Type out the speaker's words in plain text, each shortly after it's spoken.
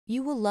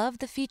You will love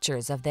the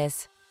features of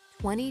this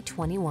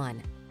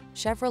 2021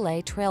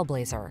 Chevrolet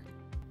TrailBlazer.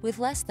 With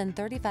less than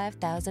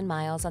 35,000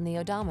 miles on the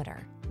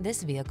odometer,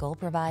 this vehicle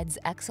provides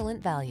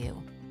excellent value.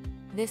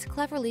 This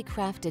cleverly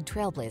crafted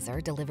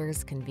TrailBlazer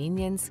delivers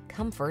convenience,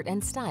 comfort,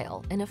 and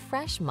style in a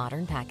fresh,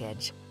 modern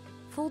package.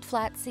 Fold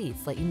flat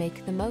seats let you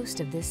make the most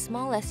of this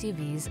small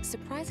SUV's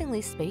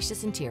surprisingly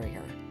spacious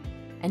interior.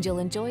 And you'll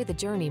enjoy the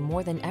journey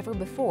more than ever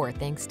before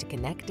thanks to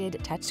connected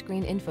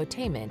touchscreen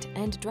infotainment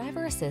and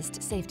driver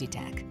assist safety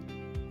tech.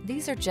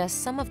 These are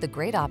just some of the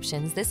great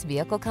options this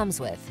vehicle comes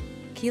with: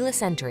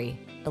 keyless entry,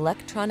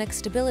 electronic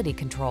stability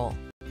control,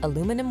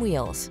 aluminum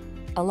wheels,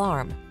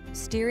 alarm,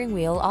 steering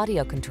wheel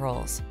audio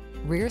controls,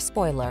 rear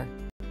spoiler,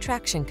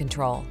 traction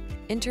control,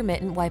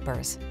 intermittent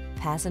wipers,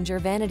 passenger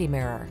vanity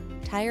mirror,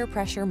 tire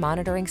pressure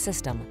monitoring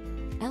system.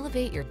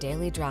 Elevate your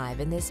daily drive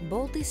in this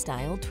boldly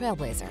styled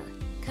TrailBlazer.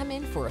 Come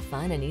in for a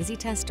fun and easy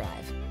test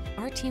drive.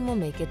 Our team will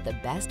make it the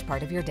best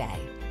part of your day.